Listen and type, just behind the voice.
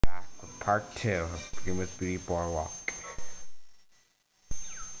Part 2 of Goomba's Beauty Boardwalk.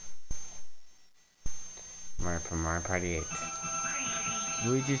 From Mario Party 8.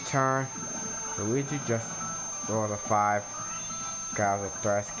 Luigi's turn. Luigi just rolled a 5. Got the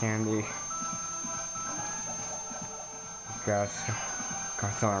thirst candy. Got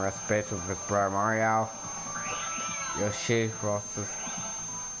some of the space with his brother Mario. Yoshi also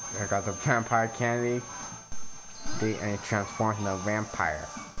got the vampire candy. And he transforms into a vampire.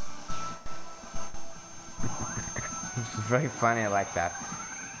 It's very funny, I like that.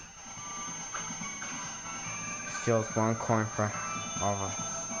 Steals 1 coin from all of us.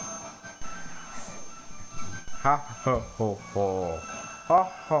 Ha ho ho ho. Ha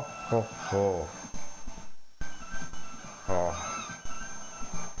ho ho ho. Oh.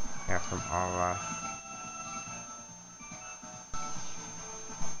 Yeah, from all of us.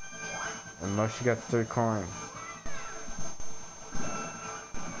 And Moshi gets 3 coins.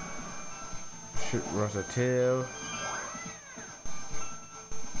 Shoot Rosa 2.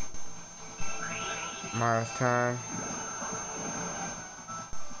 Mario's turn.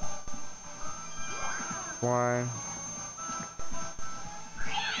 1.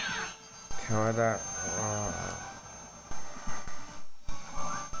 Tell her that.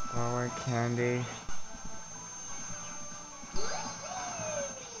 Lower candy.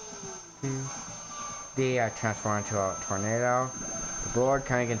 2. I transform into a tornado. The board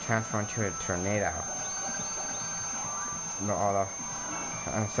kind of can transform into a tornado. No,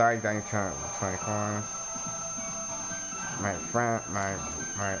 I'm sorry, I got 20 coins.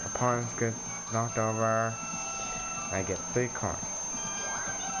 My opponents get knocked over. I get 3 coins.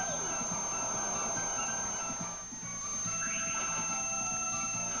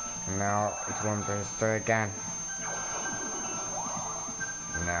 And now it's 1 versus 3 again.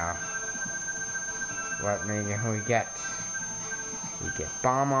 Now, what minion we get? We get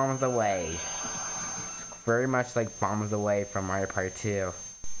Bomb on the Way. Very much like Bomb of the Way from Mario Party 2.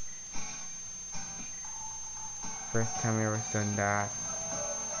 First time we ever done that.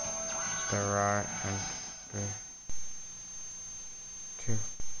 The right and 3, 2.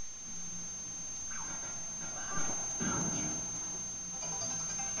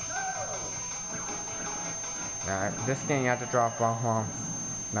 Now this game you have to drop bombs.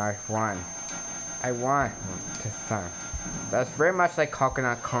 Now I won. I won this time. That's very much like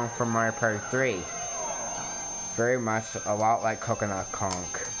Coconut Kong from Mario Party 3. Very much a lot like Coconut Kong.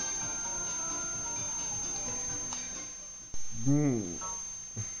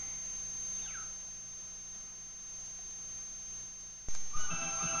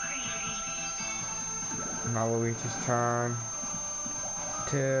 Now Luigi's turn.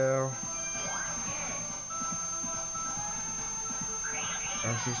 2.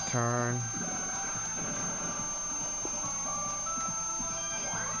 Yoshi's turn.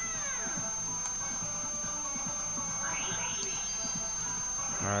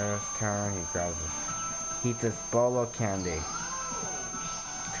 Mario's turn. He grabs it. Eats his bolo candy.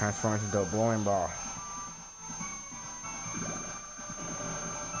 Transforms into a bowling ball.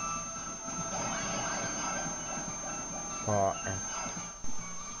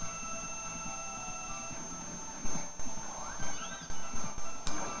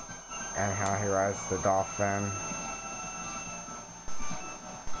 And how he rides the dolphin.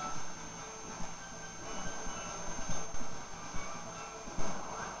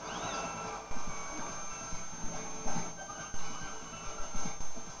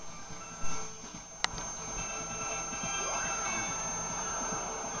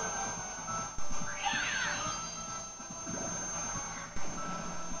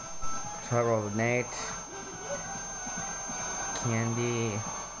 Total of Nate. Candy.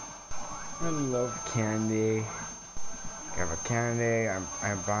 I love candy. Grab a candy.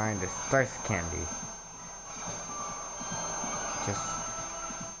 I'm buying this thirst candy. Just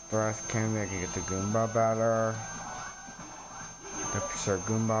thirst candy. I can get the Goomba better. The Sir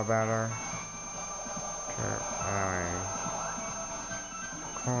Goomba better.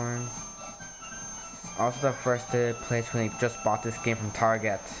 Coins. Also the first place when they just bought this game from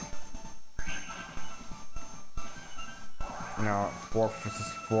Target. No, 4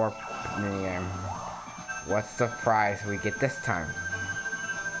 versus 4 minigame. What's the prize we get this time?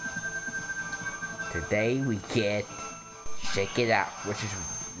 Today we get Shake It Out, which is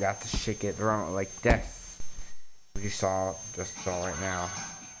you have to shake it around like this. Which you just saw right now.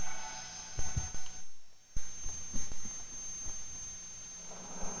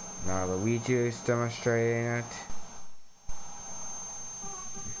 Now Luigi is demonstrating it.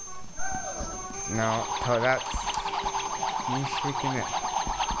 No, that's you shaking it.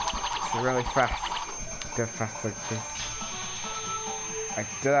 It's really fast. Go fast like this.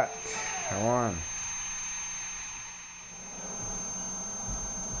 Like that. I won.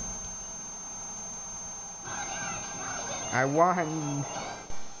 I won.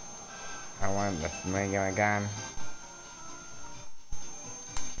 I won this minigun again.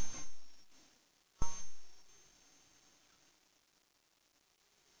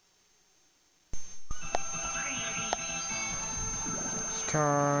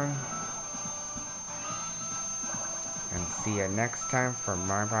 Turn. And see you next time for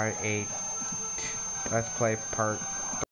Mario Party 8 Let's Play Part